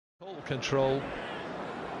control.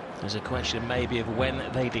 There's a question maybe of when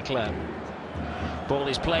they declare. Ball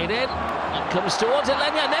is played in, it comes towards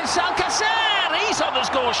Elenia, and then Alcacer! He's on the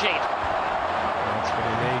score sheet. That's what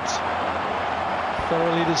he needs.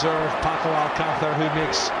 Thoroughly deserved, Paco Alcacer, who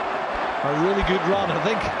makes a really good run. I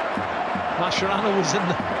think Mascherano was in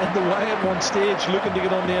the way at one stage, looking to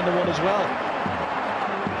get on the end of one as well.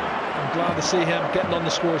 I'm glad to see him getting on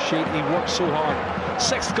the score sheet. He worked so hard.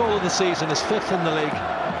 6th goal of the season, his 5th in the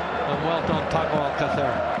league. And well done, Paco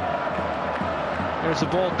Alcacer. There's the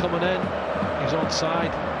ball coming in. He's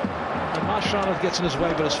onside. And Mascherano gets in his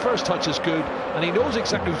way, but his first touch is good, and he knows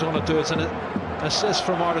exactly what's going to do. It's an assist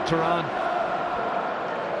from Arda Turan.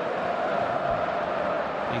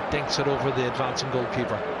 He dinks it over the advancing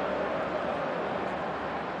goalkeeper.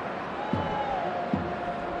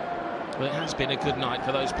 Well, it has been a good night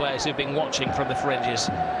for those players who've been watching from the fringes.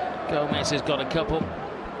 Gomez has got a couple.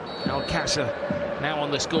 Alcacer now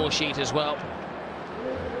on the score sheet as well.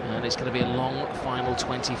 And it's going to be a long final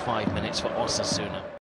 25 minutes for Osasuna.